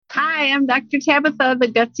Hi, I'm Dr. Tabitha, the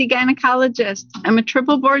Gutsy Gynecologist. I'm a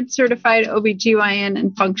triple board certified OBGYN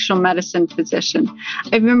and functional medicine physician.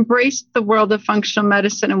 I've embraced the world of functional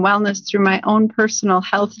medicine and wellness through my own personal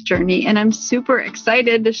health journey, and I'm super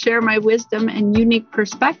excited to share my wisdom and unique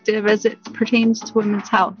perspective as it pertains to women's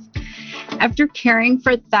health. After caring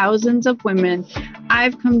for thousands of women,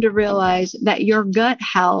 I've come to realize that your gut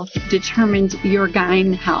health determines your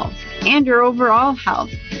gyne health and your overall health.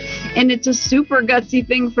 And it's a super gutsy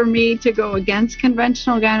thing for me to go against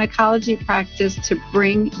conventional gynecology practice to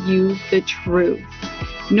bring you the truth.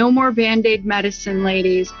 No more Band-Aid medicine,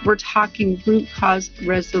 ladies. We're talking root cause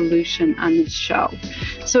resolution on this show.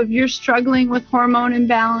 So if you're struggling with hormone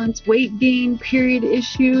imbalance, weight gain, period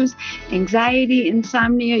issues, anxiety,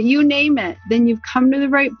 insomnia, you name it, then you've come to the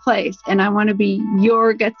right place. And I want to be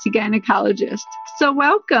your gutsy gynecologist. So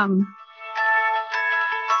welcome.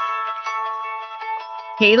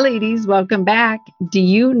 Hey, ladies, welcome back. Do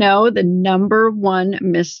you know the number one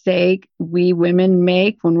mistake we women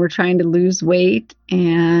make when we're trying to lose weight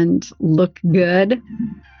and look good?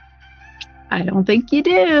 I don't think you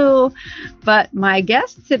do, but my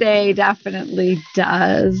guest today definitely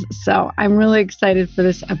does. So I'm really excited for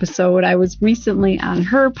this episode. I was recently on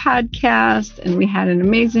her podcast and we had an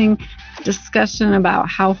amazing discussion about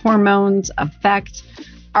how hormones affect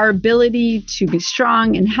our ability to be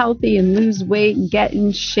strong and healthy and lose weight and get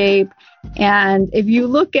in shape. And if you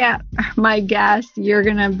look at my guest, you're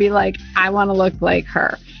going to be like, I want to look like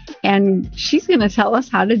her. And she's going to tell us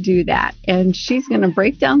how to do that. And she's going to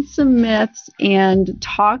break down some myths and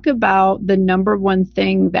talk about the number one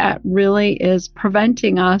thing that really is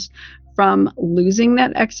preventing us from losing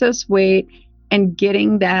that excess weight and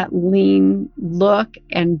getting that lean look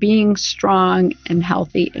and being strong and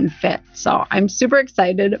healthy and fit. So I'm super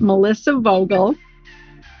excited. Melissa Vogel.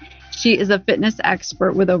 She is a fitness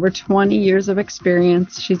expert with over 20 years of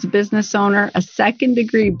experience. She's a business owner, a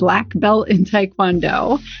second-degree black belt in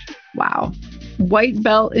Taekwondo. Wow. White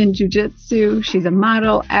belt in jiu-jitsu. She's a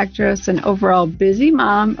model, actress, and overall busy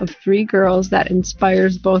mom of 3 girls that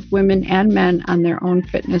inspires both women and men on their own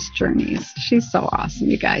fitness journeys. She's so awesome,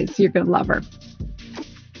 you guys. You're going to love her.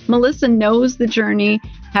 Melissa knows the journey,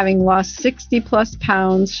 having lost 60 plus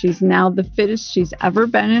pounds. She's now the fittest she's ever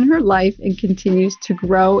been in her life and continues to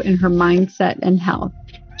grow in her mindset and health.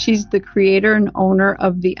 She's the creator and owner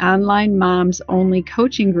of the online moms only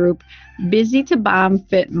coaching group, Busy to Bomb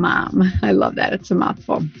Fit Mom. I love that. It's a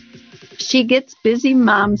mouthful. She gets busy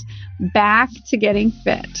moms back to getting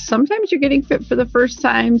fit. Sometimes you're getting fit for the first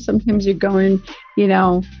time. Sometimes you're going,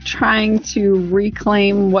 trying to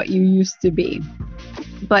reclaim what you used to be.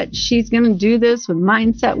 But she's going to do this with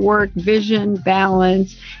mindset work, vision,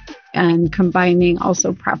 balance, and combining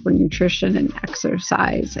also proper nutrition and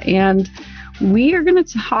exercise. And we are going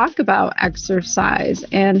to talk about exercise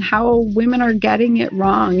and how women are getting it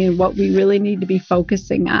wrong and what we really need to be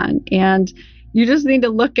focusing on. And you just need to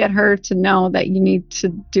look at her to know that you need to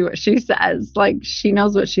do what she says. Like, she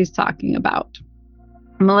knows what she's talking about.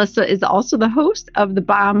 Melissa is also the host of the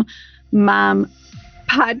Bomb Mom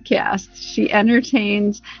podcast. She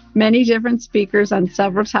entertains many different speakers on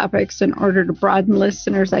several topics in order to broaden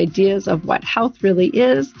listeners' ideas of what health really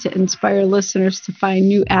is, to inspire listeners to find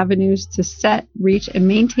new avenues to set, reach, and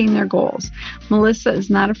maintain their goals. Melissa is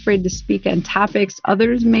not afraid to speak on topics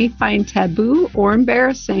others may find taboo or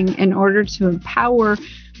embarrassing in order to empower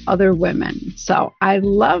other women. So I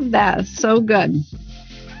love that. So good.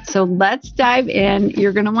 So let's dive in.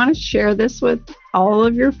 You're going to want to share this with all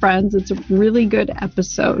of your friends. It's a really good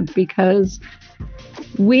episode because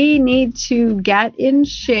we need to get in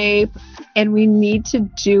shape and we need to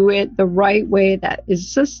do it the right way that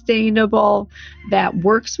is sustainable, that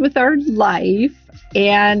works with our life,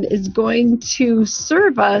 and is going to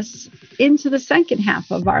serve us into the second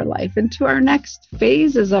half of our life, into our next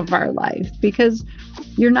phases of our life, because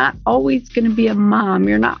you're not always going to be a mom.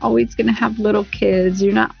 You're not always going to have little kids.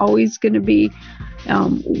 You're not always going to be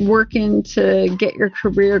working to get your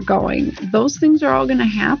career going. Those things are all going to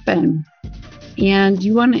happen. And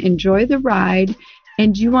you want to enjoy the ride,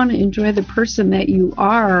 and you want to enjoy the person that you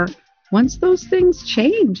are once those things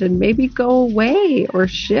change and maybe go away or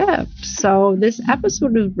shift. So this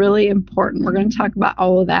episode is really important. We're going to talk about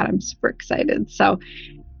all of that. I'm super excited. So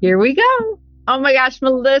here we go. Oh my gosh,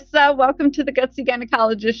 Melissa, welcome to the Gutsy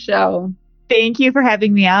Gynecologist Show. Thank you for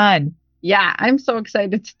having me on. Yeah, I'm so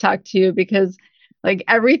excited to talk to you because like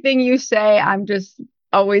everything you say, I'm just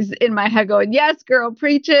always in my head going, yes, girl,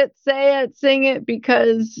 preach it, say it, sing it,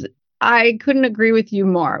 because I couldn't agree with you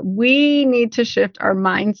more. We need to shift our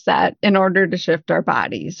mindset in order to shift our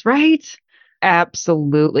bodies, right?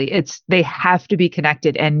 Absolutely. They have to be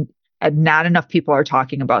connected. And And not enough people are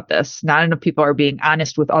talking about this. Not enough people are being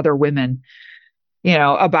honest with other women,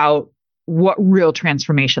 about what real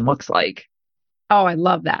transformation looks like. Oh, I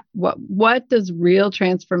love that. What does real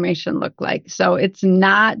transformation look like? So it's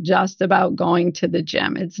not just about going to the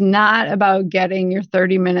gym. It's not about getting your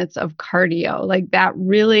 30 minutes of cardio. Like that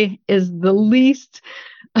really is the least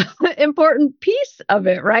important piece of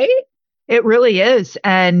it, right? It really is.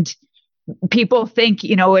 And people think,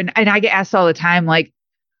 and I get asked all the time, like,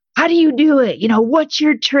 how do you do it? What's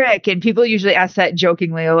your trick? And people usually ask that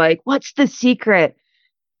jokingly, like, what's the secret?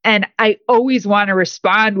 And I always want to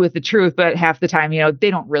respond with the truth, but half the time, they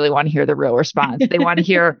don't really want to hear the real response. They want to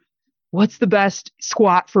hear what's the best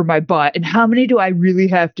squat for my butt and how many do I really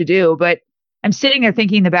have to do? But I'm sitting there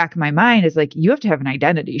thinking in the back of my mind is like, you have to have an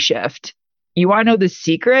identity shift. You want to know the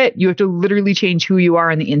secret? You have to literally change who you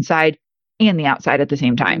are on the inside and the outside at the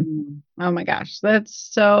same time. Oh my gosh, that's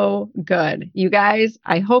so good. You guys,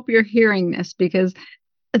 I hope you're hearing this because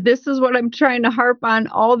this is what I'm trying to harp on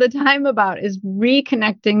all the time about is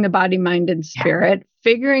reconnecting the body, mind, and spirit,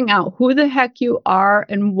 figuring out who the heck you are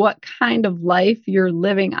and what kind of life you're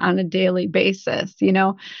living on a daily basis.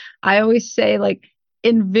 I always say, like,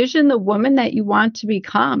 envision the woman that you want to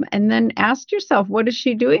become and then ask yourself, what is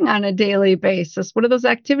she doing on a daily basis? What do those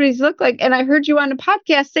activities look like? And I heard you on a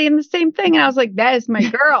podcast saying the same thing. And I was like, that is my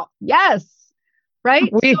girl. Yes.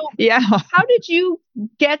 Right. How did you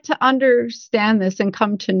get to understand this and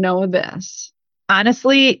come to know this?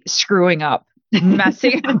 Honestly, screwing up,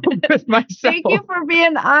 messing up with myself. Thank you for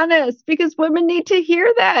being honest because women need to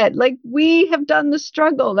hear that. Like we have done the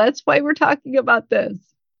struggle. That's why we're talking about this.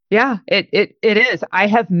 Yeah, it is. I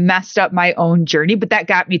have messed up my own journey, but that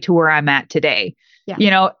got me to where I'm at today.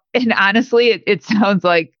 Yeah. And honestly, it sounds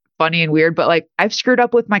like funny and weird, but like I've screwed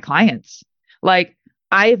up with my clients. Like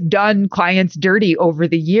I've done clients dirty over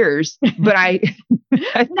the years, but I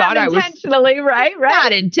thought I was intentionally, right?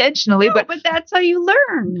 Not intentionally, but that's how you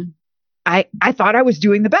learn. I thought I was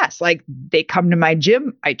doing the best. Like they come to my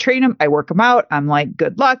gym, I train them, I work them out. I'm like,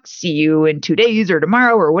 good luck. See you in 2 days or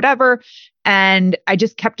tomorrow or whatever. And I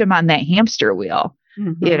just kept them on that hamster wheel,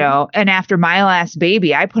 and after my last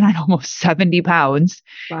baby, I put on almost 70 pounds.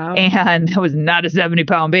 Wow. And that was not a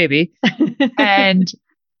 70-pound baby. And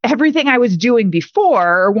everything I was doing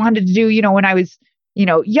before or wanted to do, when I was,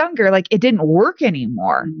 younger, like it didn't work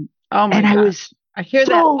anymore. Oh my gosh. I hear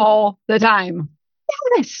that all the time.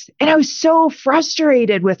 Yes. And I was so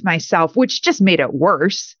frustrated with myself, which just made it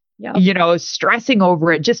worse. Yep. Stressing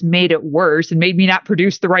over it just made it worse and made me not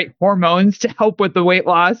produce the right hormones to help with the weight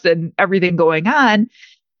loss and everything going on.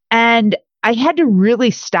 And I had to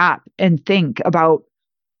really stop and think about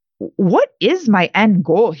what is my end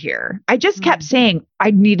goal here? I just kept saying,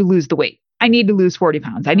 I need to lose the weight. I need to lose 40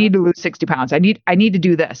 pounds. I need to lose 60 pounds. I need to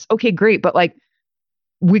do this. Okay, great. But like,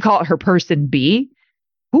 we call it her person B.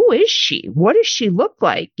 Who is she? What does she look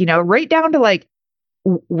like? Right down to like,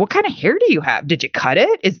 what kind of hair do you have? Did you cut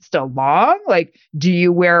it? Is it still long? Like, do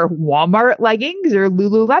you wear Walmart leggings or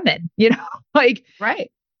Lululemon? Like,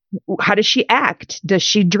 right. How does she act? Does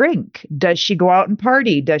she drink? Does she go out and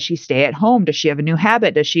party? Does she stay at home? Does she have a new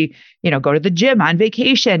habit? Does she, go to the gym on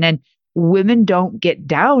vacation? And women don't get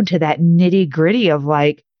down to that nitty gritty of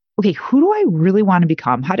like, okay, who do I really want to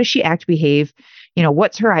become? How does she act, behave?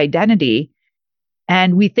 What's her identity?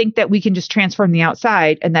 And we think that we can just transform the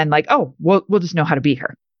outside and then like, oh, we'll just know how to be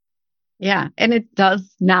her. Yeah. And it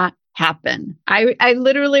does not happen. I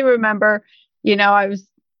literally remember, I was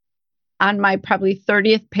on my probably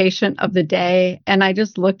 30th patient of the day. And I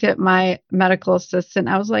just looked at my medical assistant.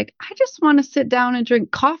 I was like, I just want to sit down and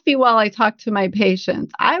drink coffee while I talk to my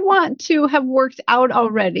patients. I want to have worked out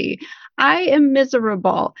already. I am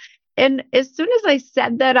miserable. And as soon as I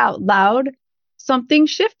said that out loud, something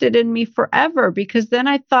shifted in me forever because then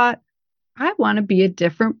I thought, I want to be a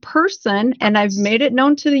different person. And I've made it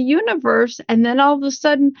known to the universe. And then all of a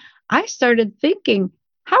sudden I started thinking,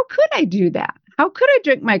 how could I do that? How could I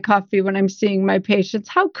drink my coffee when I'm seeing my patients?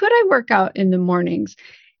 How could I work out in the mornings?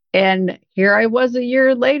 And here I was a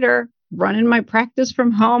year later, running my practice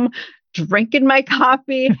from home, drinking my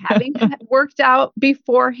coffee, having worked out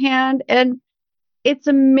beforehand. And it's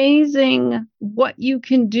amazing what you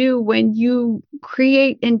can do when you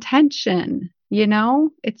create intention.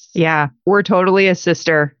 Yeah, we're totally a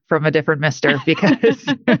sister from a different mister because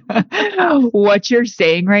what you're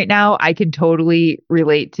saying right now, I can totally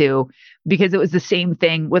relate to because it was the same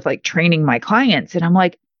thing with like training my clients. And I'm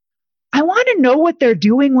like, I want to know what they're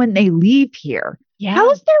doing when they leave here. Yeah.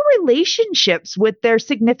 How's their relationships with their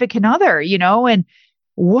significant other, and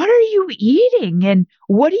what are you eating and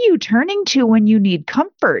what are you turning to when you need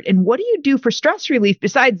comfort? And what do you do for stress relief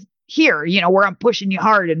besides here, where I'm pushing you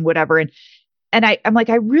hard and whatever. And I'm like,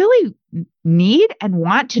 I really need and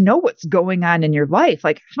want to know what's going on in your life.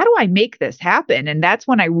 Like, how do I make this happen? And that's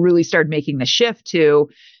when I really started making the shift to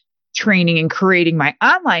training and creating my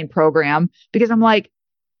online program, because I'm like,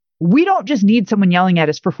 we don't just need someone yelling at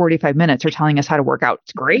us for 45 minutes or telling us how to work out.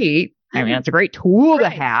 It's great. I mean, it's a great tool to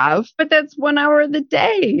have. But that's 1 hour of the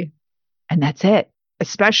day. And that's it.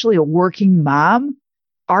 Especially a working mom,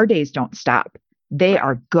 our days don't stop. They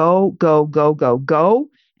are go, go, go, go, go.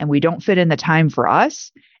 And we don't fit in the time for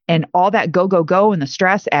us. And all that go, go, go and the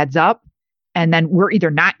stress adds up. And then we're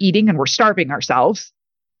either not eating and we're starving ourselves,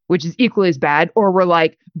 which is equally as bad, or we're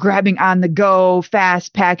like grabbing on the go,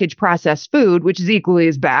 fast packaged processed food, which is equally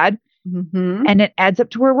as bad. Mm-hmm. And it adds up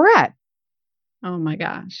to where we're at. Oh my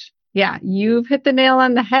gosh. Yeah, you've hit the nail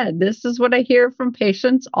on the head. This is what I hear from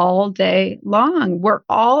patients all day long. We're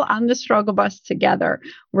all on the struggle bus together.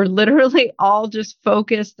 We're literally all just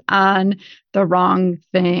focused on the wrong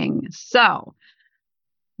thing. So,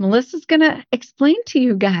 Melissa's going to explain to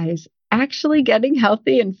you guys, actually getting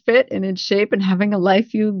healthy and fit and in shape and having a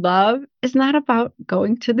life you love is not about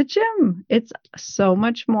going to the gym. It's so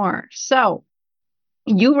much more. So,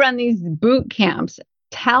 you run these boot camps.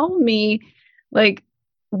 Tell me, like,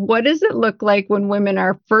 what does it look like when women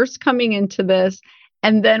are first coming into this?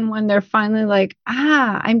 And then when they're finally like,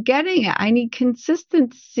 I'm getting it. I need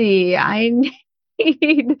consistency. I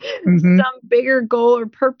need some bigger goal or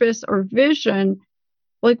purpose or vision.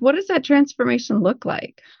 Like, what does that transformation look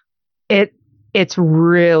like? It's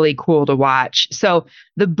really cool to watch. So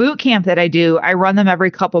the boot camp that I do, I run them every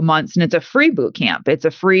couple months, and it's a free boot camp. It's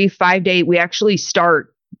a free 5-day. We actually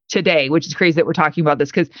start today, which is crazy that we're talking about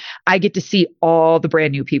this, because I get to see all the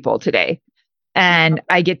brand new people today, and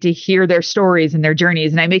I get to hear their stories and their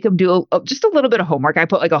journeys, and I make them do just a little bit of homework. I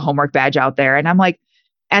put like a homework badge out there, and I'm like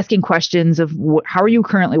asking questions of how are you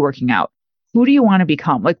currently working out? Who do you want to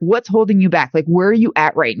become? Like, what's holding you back? Like, where are you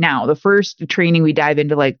at right now? The first training we dive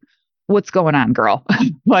into, like, what's going on, girl?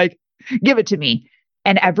 Like, give it to me.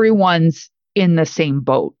 And everyone's in the same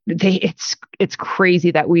boat. It's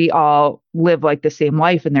crazy that we all live like the same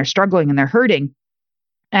life, and they're struggling and they're hurting.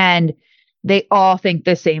 And they all think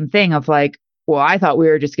the same thing of like, well, I thought we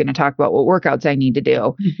were just going to talk about what workouts I need to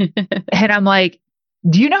do. And I'm like,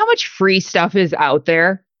 do you know how much free stuff is out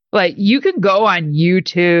there? Like, you can go on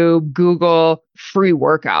YouTube, Google free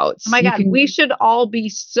workouts. Oh my God, we should all be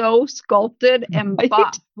so sculpted and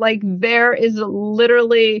buff. Like, there is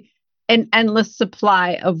literally an endless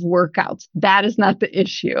supply of workouts. That is not the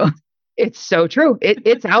issue. It's so true.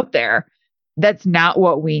 It's out there. That's not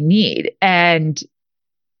what we need. And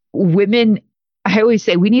women, I always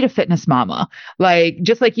say we need a fitness mama. Like,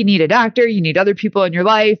 just like you need a doctor, you need other people in your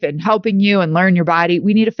life and helping you and learn your body.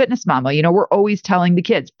 We need a fitness mama. We're always telling the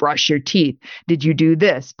kids, brush your teeth. Did you do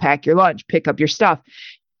this? Pack your lunch, pick up your stuff.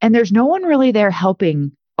 And there's no one really there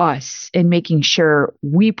helping us and making sure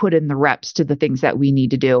we put in the reps to the things that we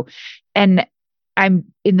need to do. And I'm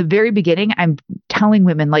in the very beginning, I'm telling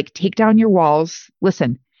women, like, take down your walls.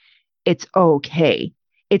 Listen, it's okay.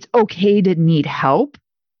 It's okay to need help.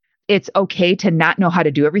 It's okay to not know how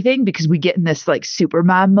to do everything, because we get in this like super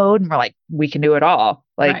mom mode and we're like, we can do it all.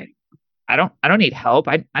 Like, right. I don't need help.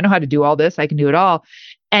 I know how to do all this. I can do it all.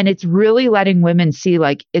 And it's really letting women see,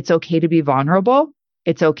 like, it's okay to be vulnerable.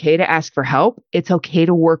 It's okay to ask for help. It's okay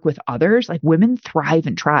to work with others. Like, women thrive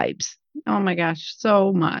in tribes. Oh my gosh,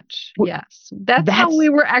 so much. Yes. That's how we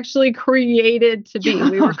were actually created to be.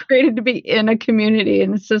 We were created to be in a community,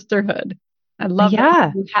 in a sisterhood. I love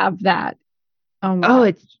that we have that. Oh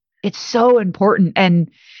my gosh. It's so important.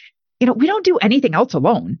 And, we don't do anything else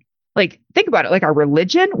alone. Like, think about it. Like, our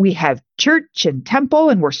religion, we have church and temple,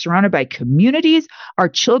 and we're surrounded by communities. Our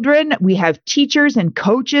children, we have teachers and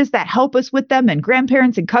coaches that help us with them, and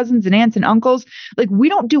grandparents and cousins and aunts and uncles. Like, we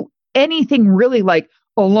don't do anything really like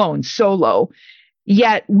alone, solo.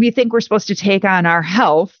 Yet we think we're supposed to take on our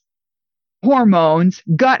health, hormones,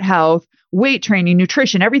 gut health, weight training,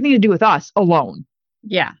 nutrition, everything to do with us alone.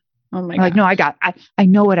 Yeah. Oh my God. Like, no, I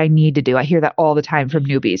know what I need to do. I hear that all the time from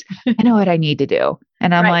newbies. I know what I need to do.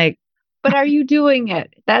 And I'm like, but are you doing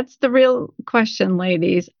it? That's the real question,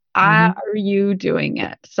 ladies. Are you doing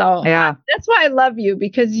it? So that's why I love you,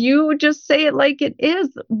 because you just say it like it is.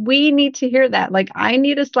 We need to hear that. Like, I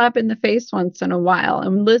need a slap in the face once in a while.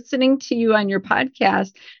 I'm listening to you on your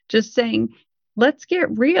podcast, just saying, let's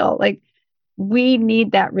get real. Like, we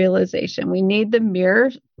need that realization. We need the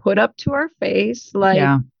mirror put up to our face.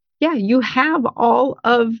 Like, you have all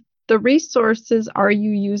of the resources. Are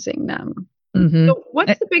you using them? So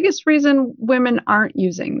what's the biggest reason women aren't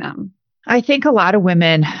using them? I think a lot of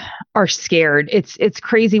women are scared. It's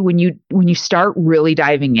crazy when you start really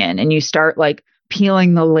diving in and you start like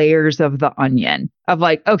peeling the layers of the onion of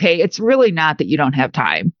like, okay, it's really not that you don't have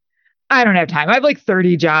time. I don't have time. I have like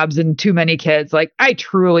 30 jobs and too many kids. Like I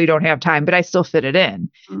truly don't have time, but I still fit it in.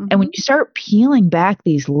 And when Hmm. you start peeling back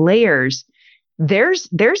these layers, there's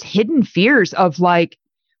hidden fears of like,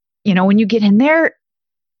 when you get in there,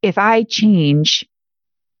 if I change,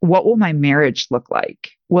 what will my marriage look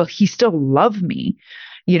like? Will he still love me?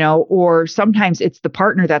 Or sometimes it's the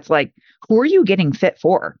partner that's like, who are you getting fit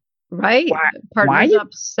for? Right. Why, The why partner's you,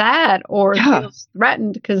 upset or yeah. feels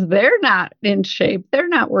threatened because they're not in shape. They're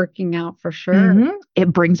not working out for sure.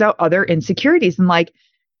 It brings out other insecurities. And like,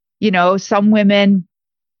 some women,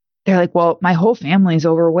 they're like, well, my whole family is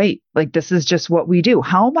overweight. Like, this is just what we do.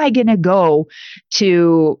 How am I going to go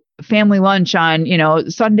to family lunch on,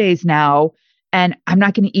 Sundays now? And I'm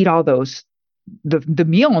not going to eat all the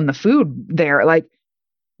meal and the food there. Like,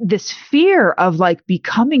 this fear of like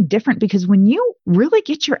becoming different, because when you really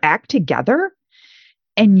get your act together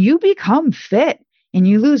and you become fit and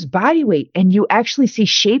you lose body weight and you actually see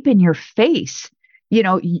shape in your face, you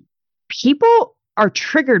know, people are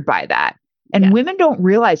triggered by that. And Yes. women don't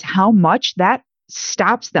realize how much that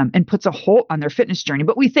stops them and puts a halt on their fitness journey.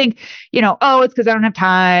 But we think, oh, it's because I don't have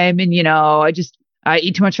time. And, I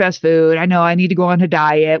eat too much fast food. I know I need to go on a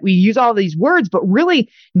diet. We use all these words, but really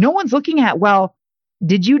no one's looking at, well,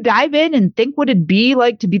 did you dive in and think what it'd be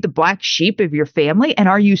like to be the black sheep of your family? And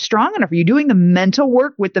are you strong enough? Are you doing the mental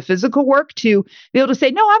work with the physical work to be able to say,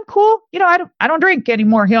 no, I'm cool. I don't drink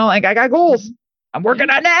anymore. Like I got goals. I'm Yeah. working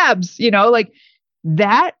on abs, like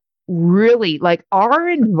that really, like our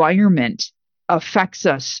environment affects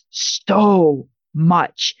us so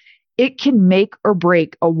much. It can make or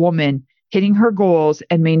break a woman hitting her goals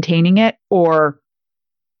and maintaining it, or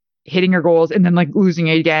hitting her goals and then like losing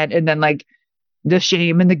it again. And then like the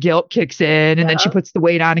shame and the guilt kicks in, and then she Yeah. puts the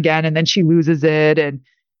weight on again, and then she loses it. And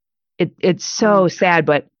it's so sad.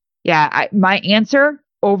 But yeah, my answer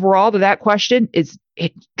overall to that question is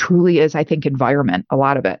it truly is, I think, environment, a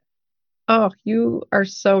lot of it. Oh, you are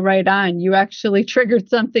so right on. You actually triggered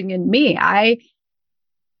something in me.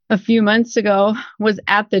 A few months ago, was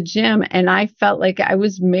at the gym and I felt like I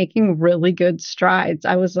was making really good strides.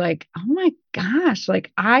 I was like, oh my gosh,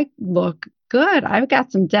 like I look good. I've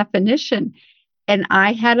got some definition. And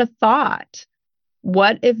I had a thought.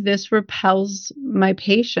 What if this repels my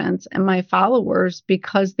patients and my followers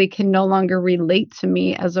because they can no longer relate to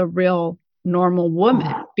me as a real normal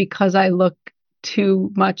woman because I look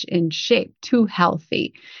too much in shape, too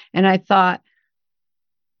healthy? And I thought,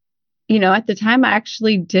 at the time, I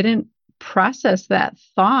actually didn't process that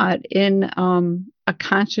thought in a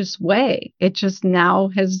conscious way. It just now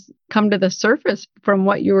has come to the surface from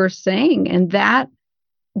what you were saying, and that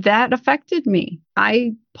affected me.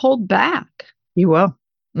 I pulled back. You will.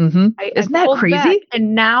 Mm-hmm. I Isn't that pulled back. crazy?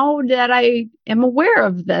 And now that I am aware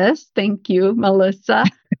of this, thank you, Melissa.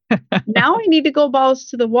 Now I need to go balls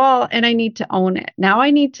to the wall and I need to own it. Now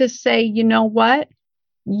I need to say, you know what?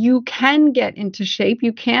 You can get into shape.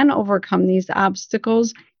 You can overcome these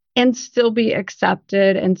obstacles and still be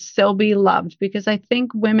accepted and still be loved. Because I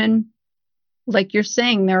think women, like you're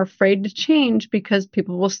saying, they're afraid to change because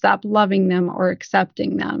people will stop loving them or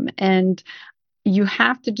accepting them. And you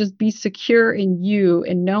have to just be secure in you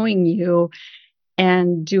and knowing you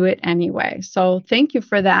and do it anyway. So thank you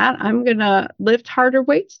for that. I'm going to lift harder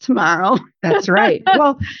weights tomorrow. That's right.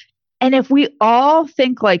 Well, and if we all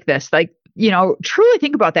think like this, like, truly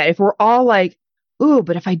think about that. If we're all like, ooh,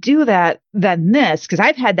 but if I do that, then this, because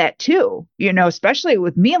I've had that too, especially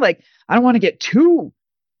with me, like, I don't want to get too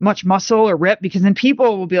much muscle or rip, because then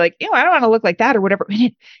people will be like, I don't want to look like that or whatever. And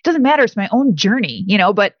it doesn't matter. It's my own journey,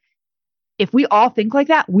 but if we all think like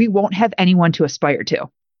that, we won't have anyone to aspire to.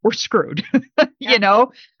 We're screwed,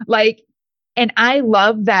 like, and I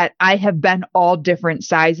love that I have been all different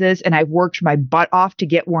sizes and I've worked my butt off to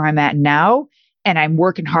get where I'm at now. And I'm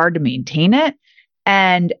working hard to maintain it.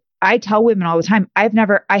 And I tell women all the time, I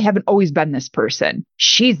haven't always been this person.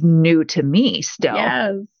 She's new to me still.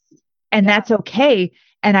 Yes. And that's okay.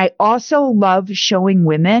 And I also love showing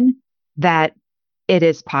women that it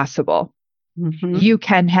is possible. Mm-hmm. You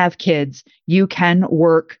can have kids, you can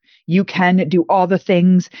work, you can do all the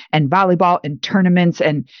things and volleyball and tournaments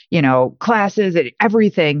and, classes and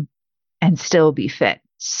everything and still be fit.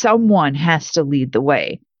 Someone has to lead the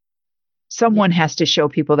way. Someone has to show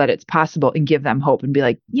people that it's possible and give them hope and be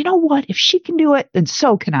like, you know what? If she can do it, then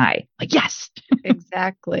so can I. Like, yes.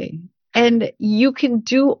 Exactly. And you can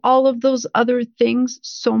do all of those other things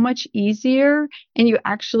so much easier, and you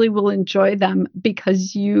actually will enjoy them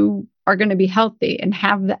because you are going to be healthy and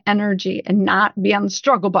have the energy and not be on the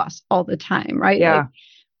struggle bus all the time, right? Yeah. Like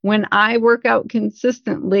when I work out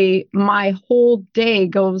consistently, my whole day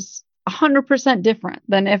goes 100% different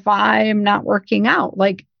than if I am not working out.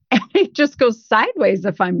 Like it just goes sideways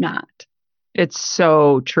if I'm not. It's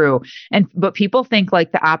so true. But people think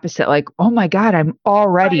like the opposite, like, oh my God, I'm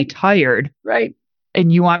already tired. Right.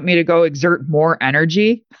 And you want me to go exert more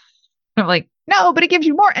energy? I'm like, no, but it gives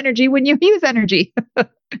you more energy when you use energy.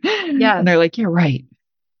 Yes. And they're like, you're right.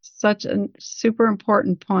 Such a super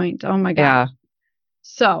important point. Oh my God. Yeah.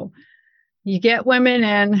 So you get women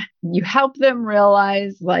in, you help them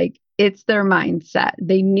realize like it's their mindset.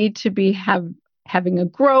 They need to be having a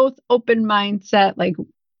growth, open mindset, like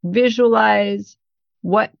visualize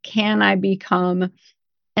what can I become?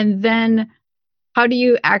 And then how do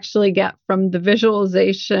you actually get from the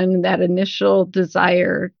visualization, that initial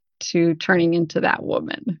desire to turning into that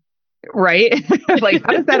woman? Right. Like,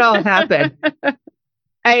 how does that all happen?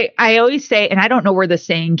 I always say, and I don't know where the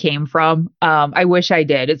saying came from. I wish I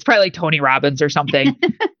did. It's probably like Tony Robbins or something.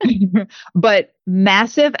 But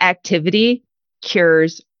massive activity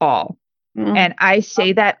cures all. Mm. And I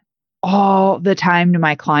say that all the time to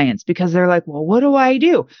my clients because they're like, well, what do I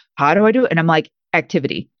do? How do I do it? And I'm like,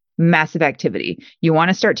 activity, massive activity. You want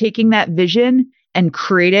to start taking that vision and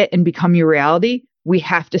create it and become your reality. We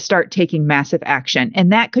have to start taking massive action.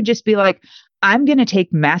 And that could just be like, I'm going to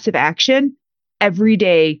take massive action every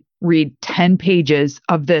day, read 10 pages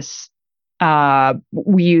of this.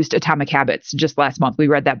 We used Atomic Habits just last month. We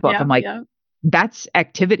read that book. I'm like, that's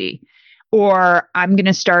activity. Or I'm going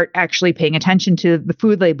to start actually paying attention to the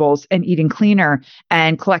food labels and eating cleaner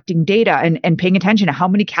and collecting data and paying attention to how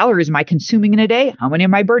many calories am I consuming in a day? How many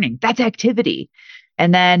am I burning? That's activity.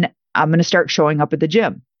 And then I'm going to start showing up at the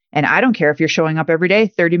gym. And I don't care if you're showing up every day,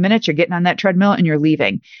 30 minutes, you're getting on that treadmill and you're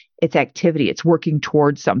leaving. It's activity. It's working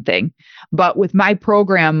towards something. But with my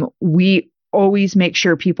program, we always make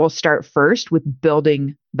sure people start first with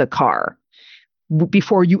building the car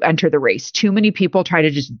before you enter the race. Too many people try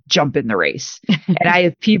to just jump in the race. And I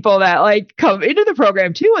have people that like come into the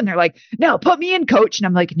program too. And they're like, no, put me in, coach. And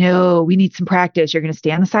I'm like, no, we need some practice. You're going to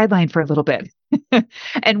stay on the sideline for a little bit.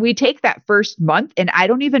 And we take that first month and I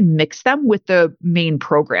don't even mix them with the main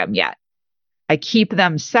program yet. I keep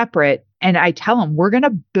them separate and I tell them, we're going to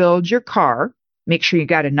build your car. Make sure you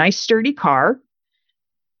got a nice sturdy car.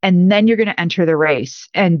 And then you're going to enter the race.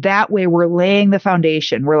 And that way we're laying the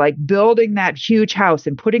foundation. We're like building that huge house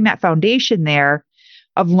and putting that foundation there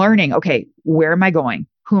of learning, okay, where am I going?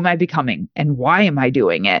 Who am I becoming? And why am I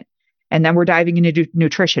doing it? And then we're diving into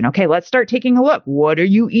nutrition. Okay, let's start taking a look. What are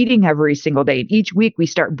you eating every single day? And each week we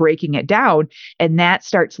start breaking it down and that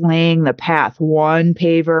starts laying the path, one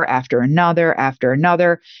paver after another, after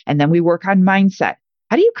another. And then we work on mindset.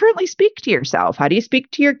 How do you currently speak to yourself? How do you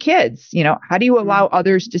speak to your kids? You know, how do you allow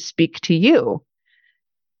others to speak to you?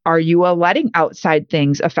 Are you letting outside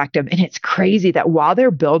things affect them? And it's crazy that while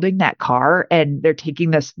they're building that car and they're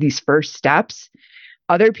taking these first steps,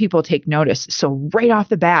 other people take notice. So right off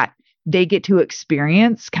the bat, they get to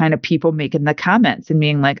experience kind of people making the comments and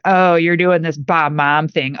being like, oh, you're doing this Bob Mom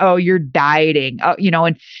thing. Oh, you're dieting. Oh, you know,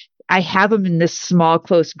 and I have them in this small,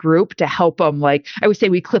 close group to help them. Like I would say,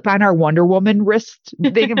 we clip on our Wonder Woman wrist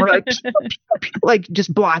thing and we're like, like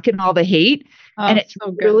just blocking all the hate. And it's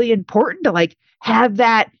so really important to like have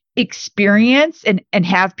that experience and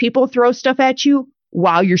have people throw stuff at you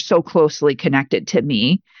while you're so closely connected to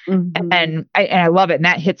me. Mm-hmm. And I love it. And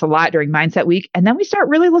that hits a lot during Mindset Week. And then we start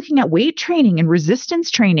really looking at weight training and resistance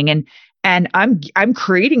training. And I'm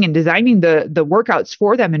creating and designing the workouts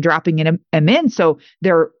for them and dropping them in. So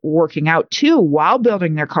they're working out too while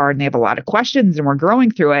building their car and they have a lot of questions and we're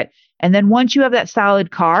growing through it. And then once you have that solid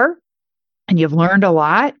car and you've learned a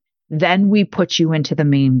lot, then we put you into the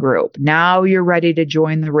main group. Now you're ready to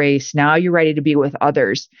join the race. Now you're ready to be with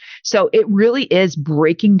others. So it really is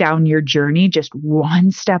breaking down your journey just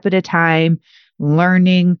one step at a time,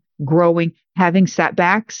 learning, growing, having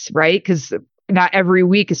setbacks, right? Because not every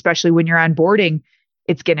week, especially when you're onboarding,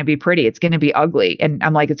 it's going to be pretty. It's going to be ugly. And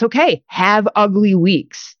I'm like, it's okay. Have ugly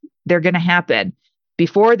weeks. They're going to happen.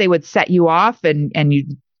 Before they would set you off and you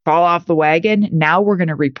fall off the wagon. Now we're going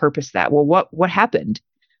to repurpose that. Well, what happened?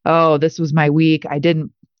 Oh, this was my week. I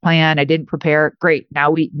didn't plan. I didn't prepare. Great. Now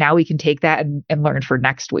we can take that and learn for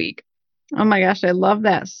next week. Oh my gosh. I love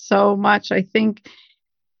that so much. I think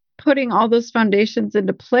putting all those foundations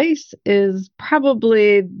into place is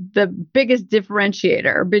probably the biggest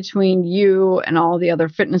differentiator between you and all the other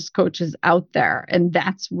fitness coaches out there. And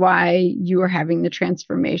that's why you are having the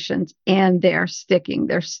transformations and they're sticking,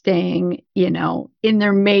 they're staying, in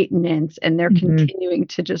their maintenance and they're continuing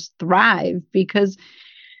to just thrive because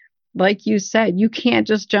like you said, you can't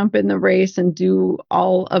just jump in the race and do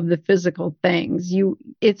all of the physical things.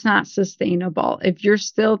 It's not sustainable. If you're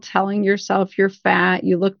still telling yourself you're fat,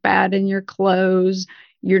 you look bad in your clothes,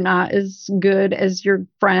 you're not as good as your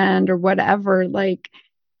friend or whatever, like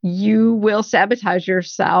you will sabotage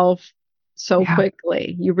yourself so Yeah.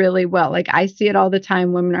 quickly. You really will. Like I see it all the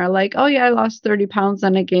time. Women are like, oh yeah, I lost 30 pounds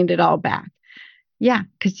and I gained it all back. Yeah,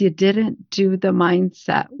 because you didn't do the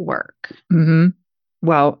mindset work. hmm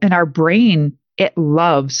Well, and our brain, it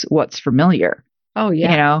loves what's familiar, Oh you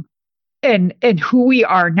yeah. know, and who we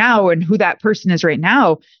are now and who that person is right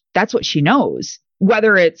now, that's what she knows.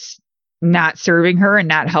 Whether it's not serving her and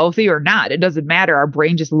not healthy or not, it doesn't matter. Our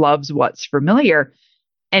brain just loves what's familiar.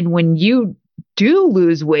 And when you do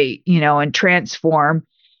lose weight, and transform,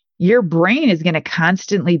 your brain is going to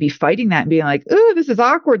constantly be fighting that and being like, oh, this is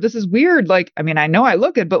awkward. This is weird. Like, I mean, I know I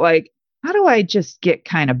look it, but like, how do I just get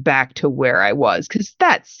kind of back to where I was? Because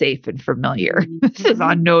that's safe and familiar. This is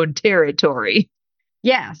Mhm. unknown territory.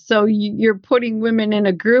 Yeah. So you're putting women in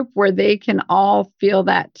a group where they can all feel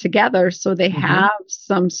that together. So they hmm have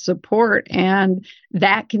some support and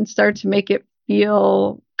that can start to make it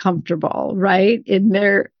feel comfortable, right? In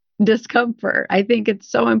their discomfort. I think it's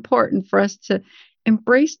so important for us to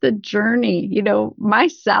embrace the journey.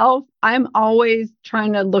 Myself, I'm always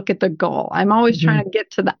trying to look at the goal, I'm always hmm trying to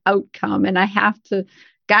get to the outcome. And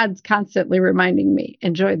God's constantly reminding me,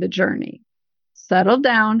 enjoy the journey. Settle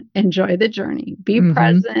down, enjoy the journey, be hmm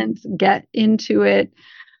present, get into it.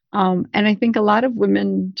 And I think a lot of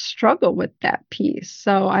women struggle with that piece.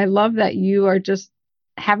 So I love that you are just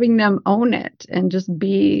having them own it and just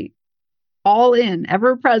be all in,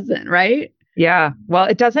 ever present, right? Yeah. Well,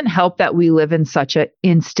 it doesn't help that we live in such an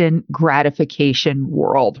instant gratification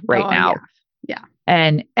world right Oh, yeah. now. Yeah.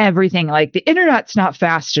 And everything, like the internet's not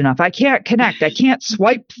fast enough. I can't connect. I can't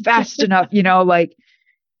swipe fast enough, like,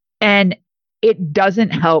 and it doesn't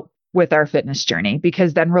help with our fitness journey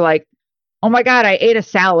because then we're like, oh my God, I ate a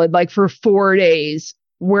salad like for 4 days.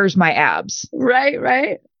 Where's my abs? Right,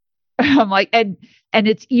 right. I'm like, and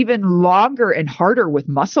it's even longer and harder with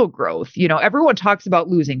muscle growth. Everyone talks about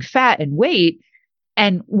losing fat and weight.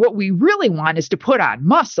 And what we really want is to put on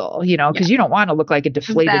muscle, Yeah. because you don't want to look like a Because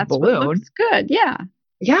deflated that's what balloon. looks good. Yeah.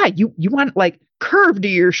 Yeah, you want like curve to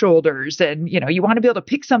your shoulders and you want to be able to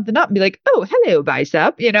pick something up and be like, oh, hello,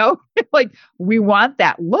 bicep, like we want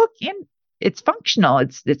that look and it's functional,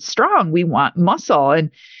 it's strong. We want muscle. And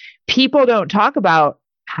people don't talk about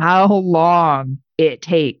how long it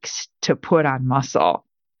takes to put on muscle.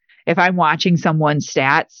 If I'm watching someone's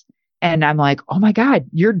stats and I'm like, oh my God,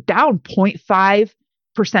 you're down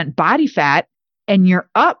 0.5% body fat and you're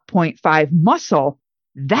up zero point 0.5 muscle,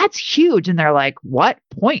 that's huge. And they're like, what?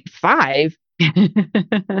 0.5?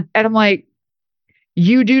 And I'm like,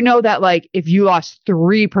 you do know that like if you lost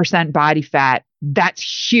 3% body fat,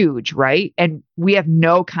 that's huge, right? And we have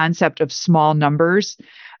no concept of small numbers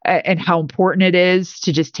and how important it is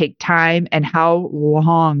to just take time and how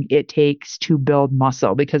long it takes to build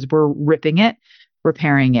muscle because we're ripping it,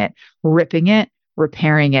 repairing it, ripping it,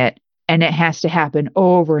 repairing it. And it has to happen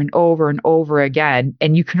over and over and over again.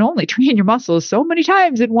 And you can only train your muscles so many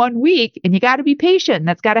times in 1 week. And you got to be patient. And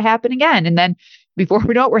that's got to happen again. And then before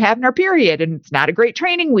we know it, we're having our period and it's not a great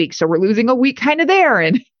training week. So we're losing a week kind of there.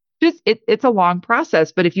 And it's a long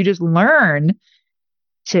process. But if you just learn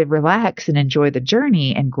to relax and enjoy the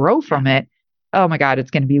journey and grow from it, oh my God,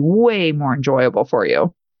 it's going to be way more enjoyable for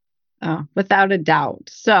you. Oh, without a doubt.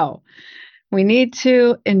 So we need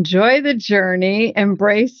to enjoy the journey,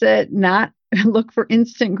 embrace it, not look for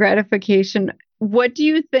instant gratification. What do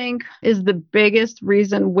you think is the biggest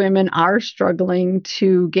reason women are struggling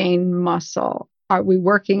to gain muscle? Are we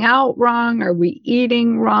working out wrong? Are we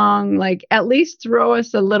eating wrong? Like, at least throw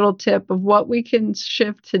us a little tip of what we can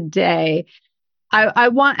shift today. I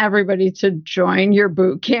want everybody to join your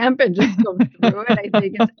boot camp and just go through it. I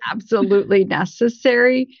think it's absolutely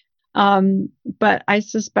necessary. But I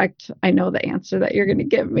suspect I know the answer that you're going to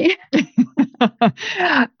give me.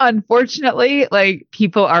 Unfortunately, like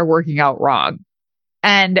people are working out wrong.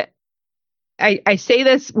 And I say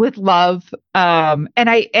this with love. And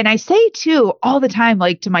I say too all the time,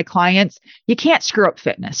 like to my clients, you can't screw up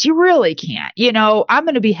fitness. You really can't. I'm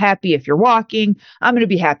going to be happy if you're walking. I'm going to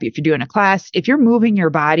be happy if you're doing a class. If you're moving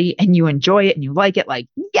your body and you enjoy it and you like it, like,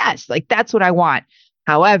 yes, like that's what I want.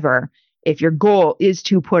 However, if your goal is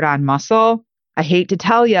to put on muscle, I hate to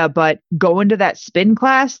tell you, but go into that spin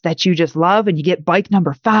class that you just love and you get bike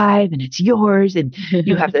number 5 and it's yours and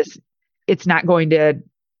you have this, it's not going to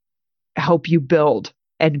help you build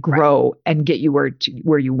and Right. grow and get you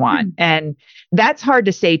where you want. And that's hard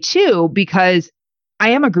to say too, because I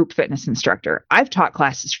am a group fitness instructor. I've taught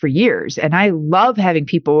classes for years and I love having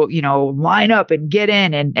people, line up and get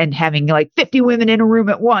in and having like 50 women in a room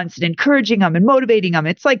at once and encouraging them and motivating them.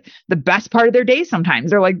 It's like the best part of their day sometimes.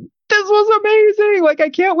 They're like, this was amazing. Like, I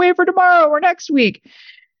can't wait for tomorrow or next week.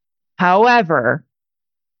 However,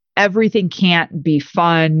 everything can't be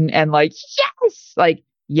fun and like, yes, like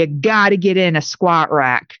you got to get in a squat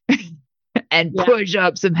rack and push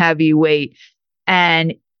up some heavy weight.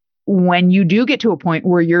 And when you do get to a point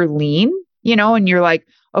where you're lean, and you're like,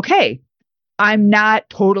 okay, I'm not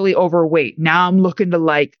totally overweight. Now I'm looking to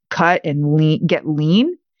like cut and get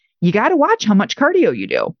lean. You got to watch how much cardio you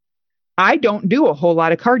do. I don't do a whole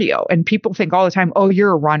lot of cardio. And people think all the time, oh,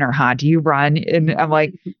 you're a runner, huh? Do you run? And I'm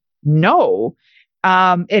like, no,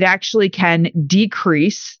 it actually can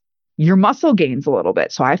decrease your muscle gains a little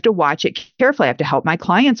bit. So I have to watch it carefully. I have to help my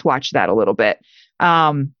clients watch that a little bit.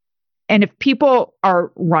 And if people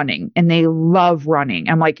are running and they love running,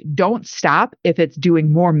 I'm like, don't stop if it's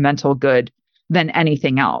doing more mental good than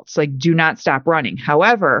anything else. Like, do not stop running.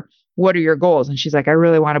 However, what are your goals? And she's like, I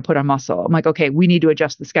really want to put on muscle. I'm like, okay, we need to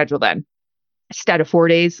adjust the schedule then. Instead of 4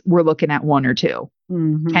 days, we're looking at 1 or 2.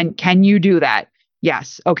 Can you do that?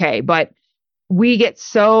 Yes. Okay. But we get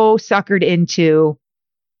so suckered into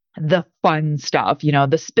the fun stuff,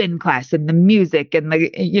 the spin class and the music and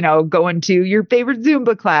the, going to your favorite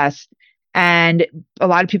Zumba class. And a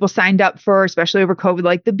lot of people signed up for, especially over COVID,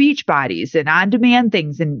 like the beach bodies and on-demand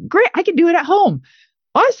things. And great, I can do it at home.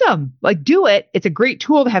 Awesome. Like, do it. It's a great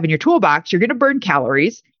tool to have in your toolbox. You're going to burn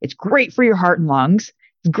calories. It's great for your heart and lungs.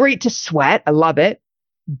 It's great to sweat. I love it.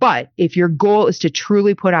 But if your goal is to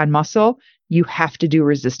truly put on muscle, you have to do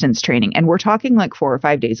resistance training. And we're talking like 4 or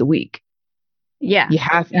 5 days a week. Yeah. You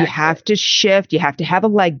have to shift. You have to have a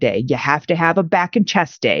leg day. You have to have a back and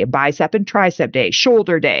chest day, a bicep and tricep day,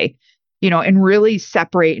 shoulder day, and really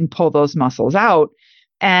separate and pull those muscles out.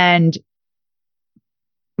 And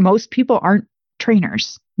most people aren't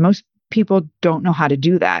trainers. Most people don't know how to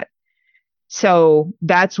do that. So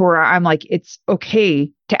that's where I'm like, it's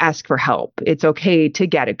okay to ask for help. It's okay to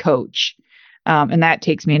get a coach. And that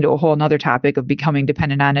takes me into a whole nother topic of becoming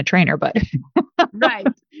dependent on a trainer, but right.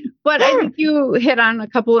 But I think you hit on a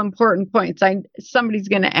couple important points. Somebody's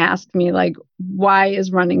going to ask me like, why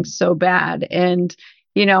is running so bad? And,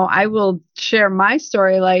 I will share my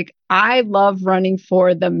story. Like, I love running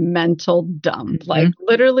for the mental dump. Like,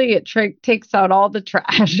 literally it takes out all the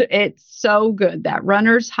trash. It's so good, that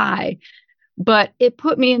runner's high. But it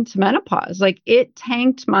put me into menopause. Like, it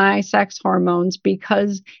tanked my sex hormones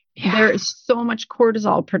because there is so much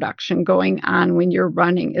cortisol production going on when you're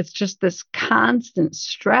running. It's just this constant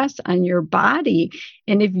stress on your body.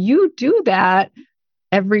 And if you do that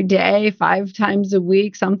every day, 5 times a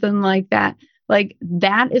week, something like that, like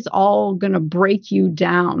that is all going to break you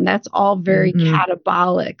down. That's all very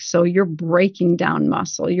catabolic. So you're breaking down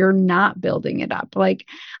muscle. You're not building it up. Like,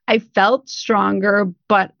 I felt stronger,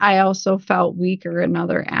 but I also felt weaker in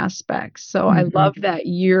other aspects. So I love that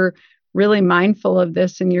you're really mindful of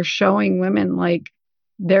this and you're showing women like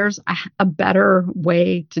there's a better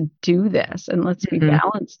way to do this, and let's be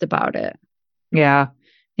balanced about it. Yeah.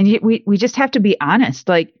 And we just have to be honest.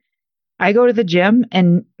 Like, I go to the gym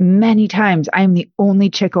and many times I'm the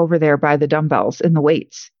only chick over there by the dumbbells and the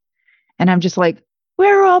weights. And I'm just like,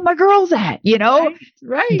 where are all my girls at?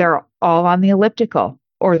 Right. They're all on the elliptical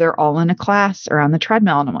or they're all in a class or on the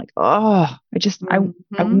treadmill. And I'm like, oh, I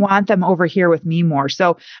want them over here with me more.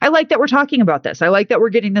 So I like that we're talking about this. I like that we're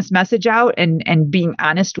getting this message out and being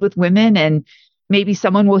honest with women. And maybe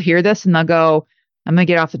someone will hear this and they'll go, I'm going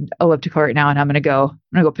to get off the elliptical right now and I'm going to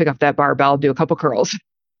go pick up that barbell, do a couple curls.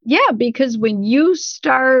 Yeah, because when you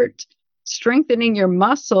start strengthening your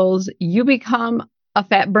muscles, you become a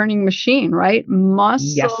fat burning machine, right?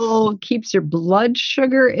 Muscle keeps your blood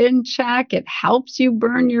sugar in check. It helps you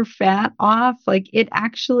burn your fat off. Like, it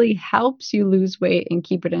actually helps you lose weight and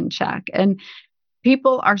keep it in check. And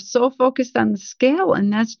people are so focused on the scale,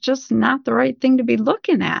 and that's just not the right thing to be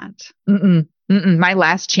looking at. My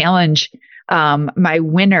last challenge, my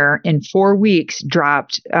winner in 4 weeks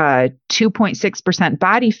dropped 2.6%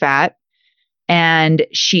 body fat, and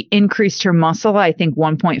she increased her muscle, I think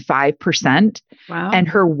 1.5%. Wow. And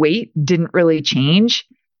her weight didn't really change.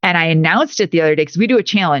 And I announced it the other day because we do a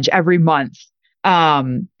challenge every month. My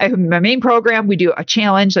main program, we do a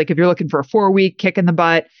challenge. Like, if you're looking for a 4-week kick in the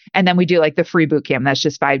butt, and then we do like the free boot camp. That's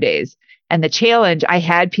just 5 days. And the challenge, I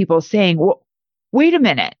had people saying, well, wait a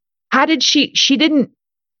minute. How did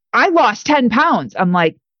I lost 10 pounds. I'm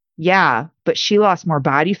like, yeah, but she lost more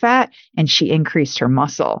body fat and she increased her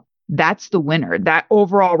muscle. That's the winner. That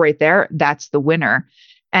overall right there, that's the winner.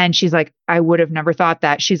 And she's like, I would have never thought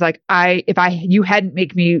that. She's like, you hadn't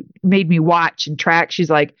made me watch and track. She's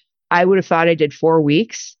like, I would have thought I did 4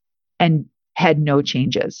 weeks and had no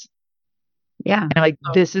changes. Yeah. And like,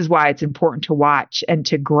 this is why it's important to watch and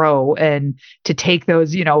to grow and to take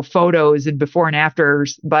those, photos and before and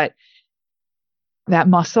afters. But that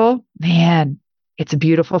muscle, man, it's a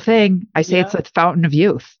beautiful thing. I say it's a fountain of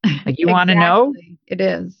youth. Like, you want to know? It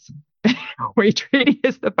is. Weight training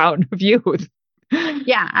is the fountain of youth.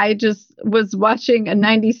 Yeah, I just was watching a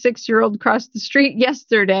 96-year-old cross the street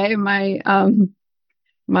yesterday, my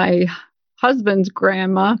husband's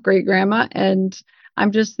great grandma, and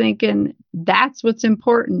I'm just thinking that's what's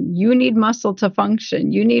important. You need muscle to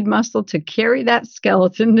function. You need muscle to carry that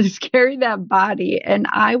skeleton, to carry that body, and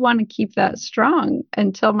I want to keep that strong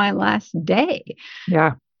until my last day.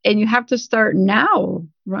 Yeah. And you have to start now,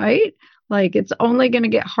 right? Like, it's only going to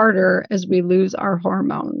get harder as we lose our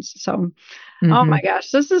hormones. So, oh my gosh,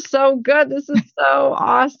 this is so good. This is so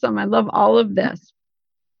awesome. I love all of this.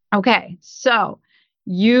 Okay, so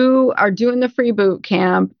you are doing the free boot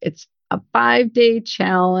camp. It's a 5-day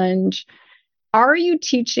challenge. Are you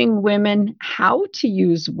teaching women how to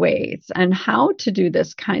use weights and how to do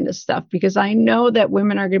this kind of stuff? Because I know that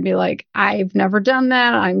women are going to be like, I've never done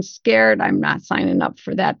that. I'm scared. I'm not signing up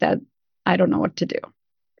for that. That I don't know what to do.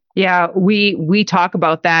 Yeah, we talk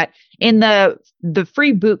about that in the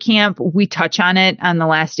free boot camp. We touch on it on the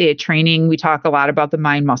last day of training. We talk a lot about the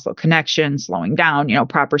mind muscle connection, slowing down,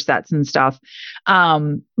 proper sets and stuff.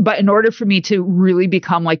 But in order for me to really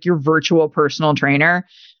become like your virtual personal trainer,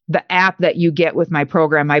 the app that you get with my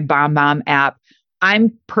program, my BombBomb app,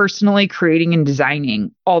 I'm personally creating and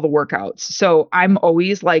designing all the workouts. So I'm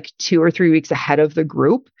always like 2 or 3 weeks ahead of the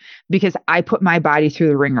group because I put my body through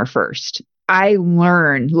the ringer first. I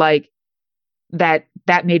learned like that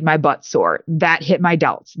made my butt sore. That hit my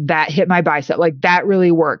delts. That hit my bicep. Like, that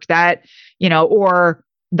really worked. That, or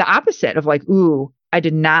the opposite of like, ooh, I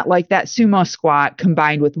did not like that sumo squat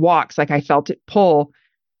combined with walks. Like, I felt it pull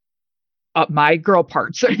up my girl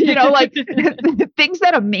parts, like things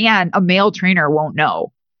that a male trainer won't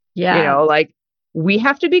know. Yeah. Like, we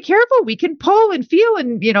have to be careful. We can pull and feel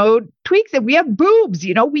and, tweaks, and we have boobs,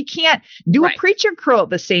 we can't do a preacher curl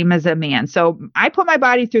the same as a man. So I put my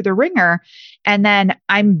body through the ringer, and then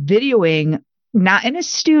I'm videoing, not in a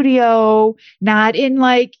studio, not in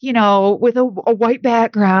like, with a white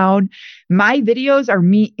background. My videos are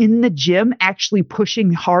me in the gym, actually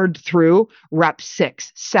pushing hard through rep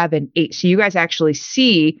 6, 7, 8. So you guys actually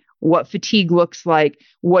see what fatigue looks like,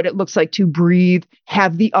 what it looks like to breathe,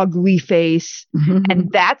 have the ugly face.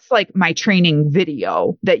 And that's like my training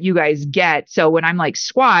video that you guys get. So when I'm like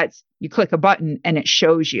squats, you click a button and it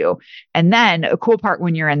shows you. And then a cool part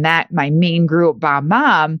when you're in that, my main group,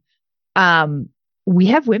 BombBomb, we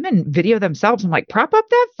have women video themselves. I'm like, prop up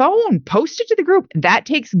that phone, post it to the group. That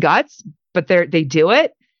takes guts, but they do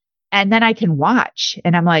it. And then I can watch.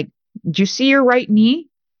 And I'm like, do you see your right knee?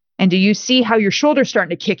 And do you see how your shoulder's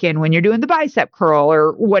starting to kick in when you're doing the bicep curl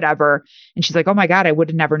or whatever? And she's like, oh my God, I would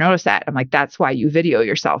have never noticed that. I'm like, that's why you video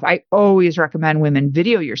yourself. I always recommend women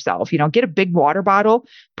video yourself. Get a big water bottle,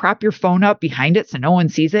 prop your phone up behind it so no one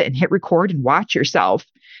sees it, and hit record and watch yourself.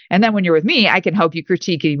 And then when you're with me, I can help you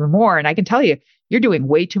critique it even more. And I can tell you, you're doing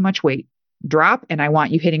way too much weight. Drop, and I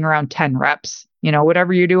want you hitting around 10 reps.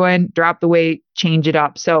 Whatever you're doing, drop the weight, change it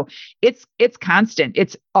up. So it's constant.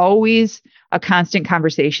 It's always a constant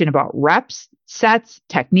conversation about reps, sets,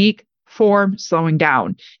 technique, form, slowing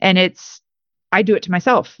down. And I do it to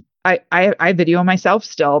myself. I video myself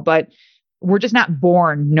still, but we're just not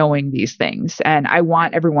born knowing these things. And I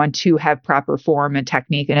want everyone to have proper form and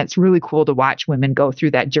technique. And it's really cool to watch women go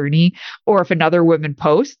through that journey. Or if another woman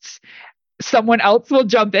posts, someone else will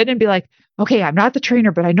jump in and be like, okay, I'm not the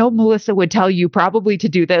trainer, but I know Melissa would tell you probably to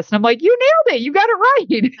do this. And I'm like, you nailed it. You got it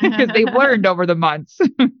right. Because they've learned over the months.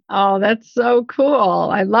 Oh, that's so cool.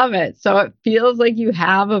 I love it. So it feels like you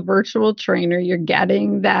have a virtual trainer. You're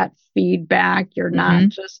getting that feedback. You're not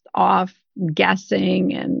just off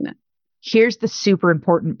guessing. And here's the super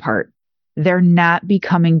important part. They're not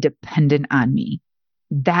becoming dependent on me.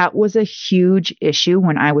 That was a huge issue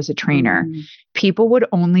when I was a trainer. People would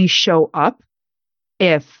only show up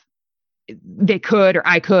if they could or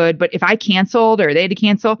I could, but if I canceled or they had to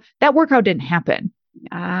cancel, that workout didn't happen.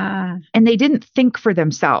 And they didn't think for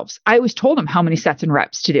themselves. I always told them how many sets and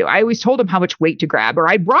reps to do. I always told them how much weight to grab, or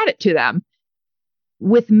I brought it to them.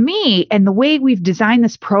 With me and the way we've designed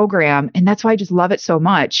this program, and that's why I just love it so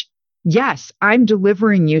much. Yes, I'm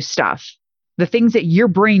delivering you stuff, the things that your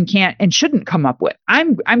brain can't and shouldn't come up with.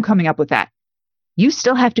 I'm coming up with that. You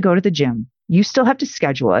still have to go to the gym. You still have to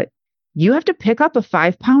schedule it. You have to pick up a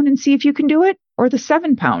 5 pound and see if you can do it, or the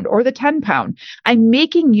 7 pound or the 10 pound. I'm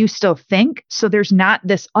making you still think. So there's not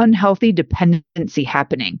this unhealthy dependency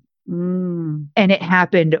happening. Mm. And it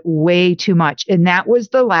happened way too much. And that was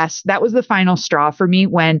the final straw for me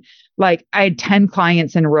when like I had 10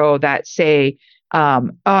 clients in a row that say, oh,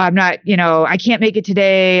 I'm not, I can't make it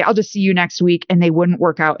today. I'll just see you next week. And they wouldn't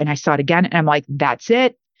work out. And I saw it again. And I'm like, that's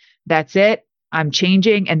it. That's it. I'm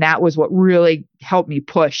changing. And that was what really helped me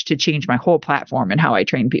push to change my whole platform and how I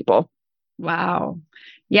train people. Wow.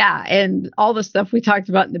 Yeah. And all the stuff we talked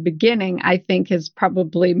about in the beginning, I think has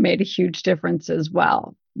probably made a huge difference as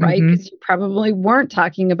well. Right. Because you probably weren't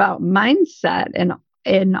talking about mindset and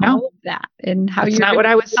all of that and how you're going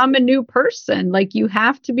to become a new person. Like you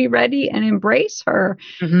have to be ready and embrace her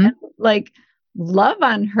and like love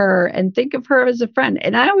on her and think of her as a friend.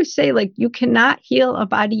 And I always say, like, you cannot heal a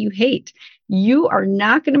body you hate. You are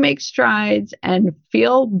not going to make strides and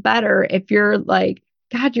feel better if you're like,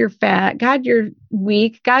 God, you're fat. God, you're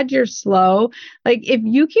weak. God, you're slow. Like if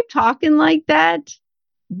you keep talking like that,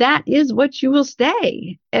 that is what you will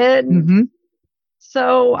stay. And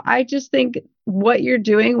so I just think what you're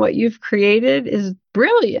doing, what you've created is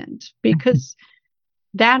brilliant because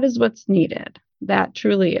that is what's needed. That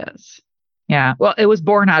truly is. Yeah. Well, it was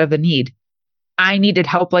born out of a need. I needed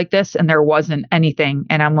help like this and there wasn't anything.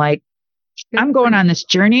 And I'm like, I'm going on this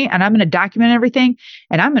journey and I'm going to document everything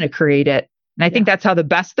and I'm going to create it. And I think that's how the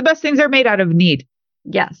best things are made out of need.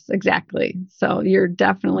 Yes, exactly. So you're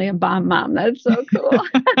definitely a bomb mom. That's so cool.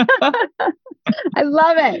 I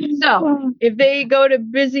love it. So if they go to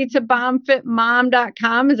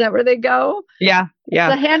busytobombfitmom.com, is that where they go? Yeah.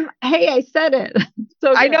 Yeah. Hey, I said it.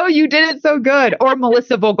 So I know you did it so good. Or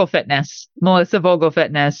Melissa Vogel Fitness. Melissa Vogel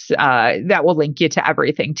Fitness. That will link you to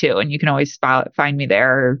everything too. And you can always find me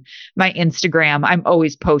there. My Instagram, I'm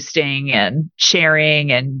always posting and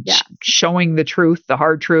sharing and showing the truth, the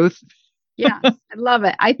hard truth. Yes, I love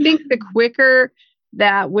it. I think the quicker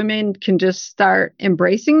that women can just start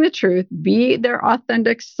embracing the truth, be their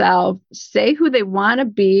authentic self, say who they want to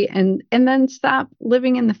be, and then stop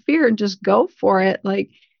living in the fear and just go for it. Like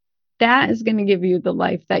that is going to give you the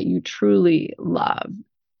life that you truly love.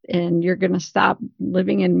 And you're going to stop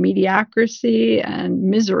living in mediocrity and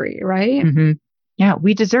misery, right? Mm-hmm. Yeah,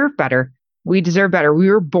 we deserve better. We deserve better. We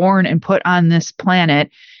were born and put on this planet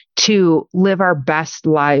to live our best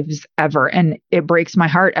lives ever. And it breaks my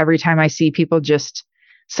heart every time I see people just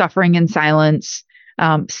suffering in silence,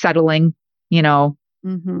 settling,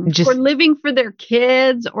 just or living for their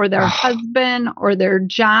kids or their husband or their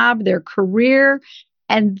job, their career.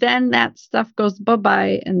 And then that stuff goes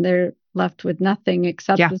bye-bye and they're left with nothing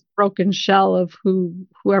except this broken shell of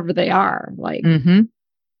whoever they are. Like,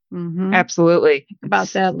 absolutely. Think about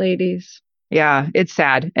that, ladies. Yeah, it's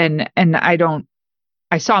sad. And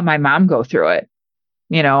I saw my mom go through it,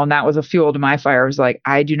 and that was a fuel to my fire. I was like,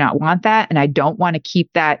 I do not want that. And I don't want to keep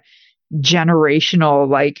that generational,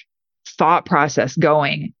 like, thought process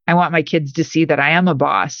going. I want my kids to see that I am a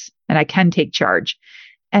boss and I can take charge.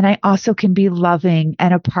 And I also can be loving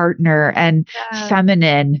and a partner and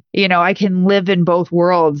feminine. I can live in both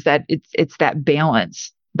worlds, that it's that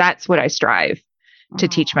balance. That's what I strive to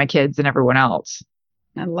teach my kids and everyone else.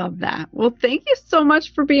 I love that. Well, thank you so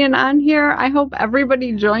much for being on here. I hope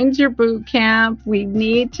everybody joins your boot camp. We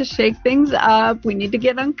need to shake things up. We need to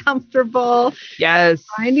get uncomfortable. Yes.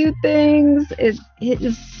 Try new things. It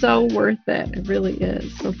is so worth it. It really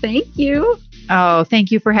is. So thank you. Oh,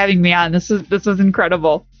 thank you for having me on. This was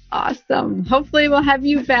incredible. Awesome. Hopefully we'll have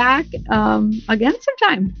you back again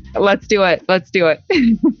sometime. Let's do it.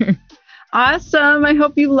 Awesome. I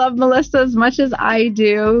hope you love Melissa as much as I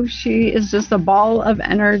do. She is just a ball of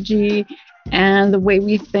energy and the way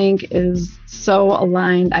we think is so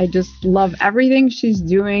aligned. I just love everything she's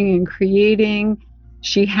doing and creating.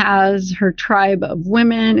 She has her tribe of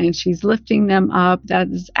women and she's lifting them up. That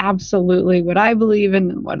is absolutely what I believe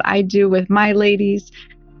in and what I do with my ladies.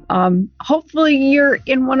 Hopefully you're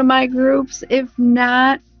in one of my groups. If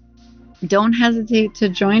not, don't hesitate to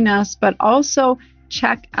join us, but also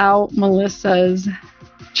check out Melissa's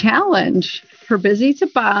challenge, her Busy to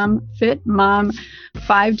Bomb Fit Mom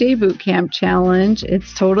 5-day bootcamp challenge.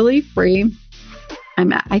 It's totally free.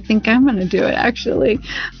 I think I'm going to do it actually.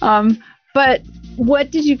 But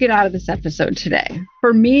what did you get out of this episode today?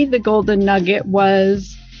 For me, the golden nugget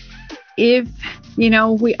was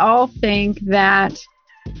we all think that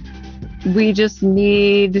we just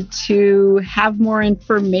need to have more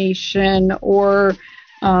information or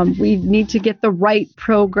we need to get the right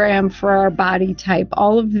program for our body type,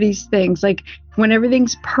 all of these things. Like when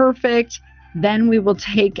everything's perfect, then we will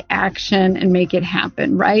take action and make it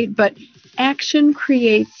happen, right? But action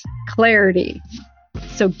creates clarity.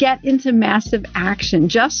 So get into massive action.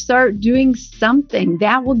 Just start doing something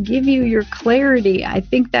that will give you your clarity. I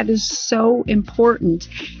think that is so important.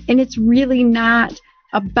 And it's really not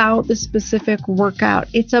about the specific workout.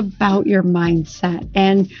 It's about your mindset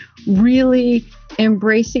and really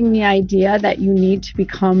embracing the idea that you need to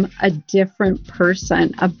become a different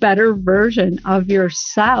person, a better version of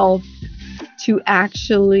yourself to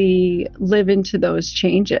actually live into those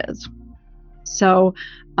changes. So,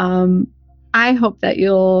 I hope that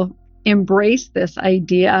you'll embrace this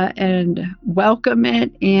idea and welcome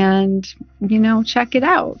it and, check it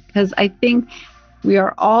out, because I think we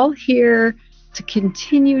are all here to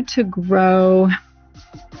continue to grow.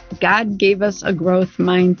 God gave us a growth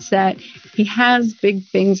mindset. He has big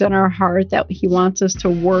things in our heart that He wants us to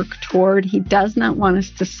work toward. He does not want us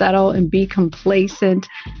to settle and be complacent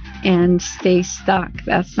and stay stuck.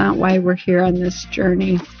 That's not why we're here on this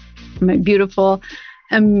journey. My beautiful,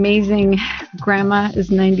 amazing grandma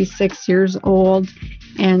is 96 years old,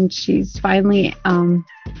 and she's finally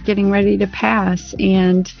getting ready to pass.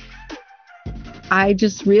 And I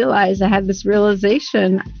just realized, I had this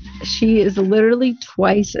realization, she is literally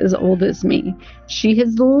twice as old as me. She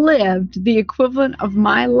has lived the equivalent of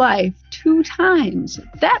my life 2 times.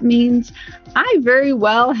 That means I very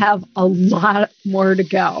well have a lot more to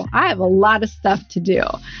go. I have a lot of stuff to do.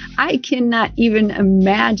 I cannot even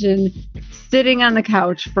imagine sitting on the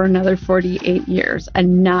couch for another 48 years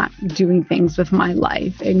and not doing things with my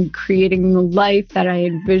life and creating the life that I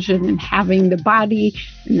envision and having the body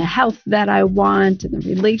and the health that I want and the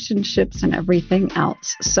relationships and everything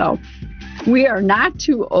else. So we are not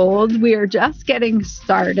too old. We are just getting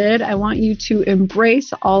started. I want you to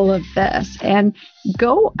embrace all of this and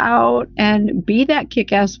go out and be that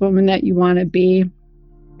kick-ass woman that you want to be.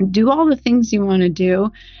 Do all the things you want to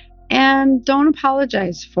do. And don't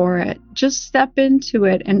apologize for it. Just step into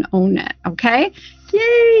it and own it, okay?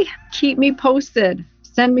 Yay! Keep me posted.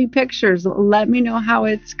 Send me pictures. Let me know how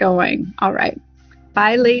it's going. All right.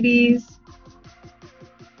 Bye, ladies.